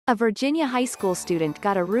A Virginia high school student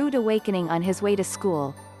got a rude awakening on his way to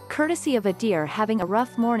school, courtesy of a deer having a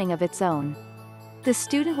rough morning of its own. The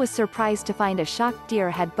student was surprised to find a shocked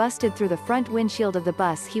deer had busted through the front windshield of the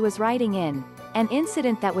bus he was riding in, an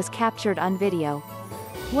incident that was captured on video.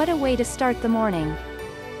 What a way to start the morning!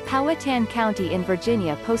 Powhatan County in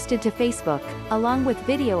Virginia posted to Facebook, along with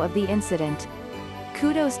video of the incident.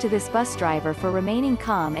 Kudos to this bus driver for remaining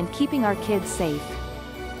calm and keeping our kids safe.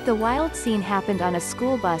 The wild scene happened on a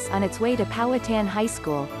school bus on its way to Powhatan High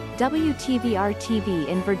School, WTVR-TV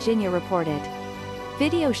in Virginia reported.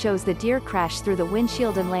 Video shows the deer crash through the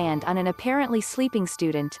windshield and land on an apparently sleeping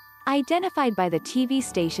student, identified by the TV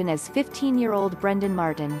station as 15-year-old Brendan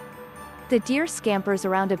Martin. The deer scampers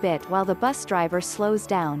around a bit while the bus driver slows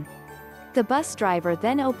down. The bus driver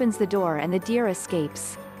then opens the door and the deer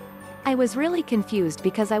escapes. I was really confused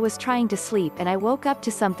because I was trying to sleep and I woke up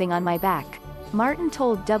to something on my back, Martin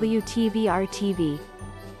told WTVR-TV.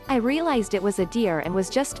 I realized it was a deer and was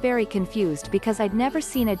just very confused because I'd never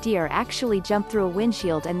seen a deer actually jump through a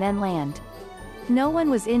windshield and then land. No one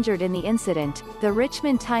was injured in the incident, the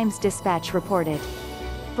Richmond Times-Dispatch reported.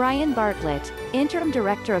 Brian Bartlett, Interim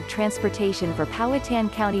Director of Transportation for Powhatan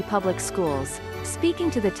County Public Schools, speaking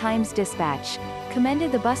to the Times-Dispatch,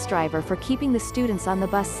 commended the bus driver for keeping the students on the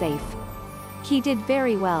bus safe. He did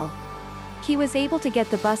very well. He was able to get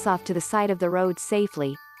the bus off to the side of the road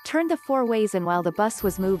safely, turned the 4 ways and while the bus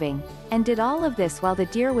was moving, and did all of this while the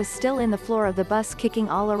deer was still in the floor of the bus kicking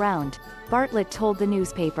all around, Bartlett told the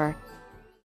newspaper.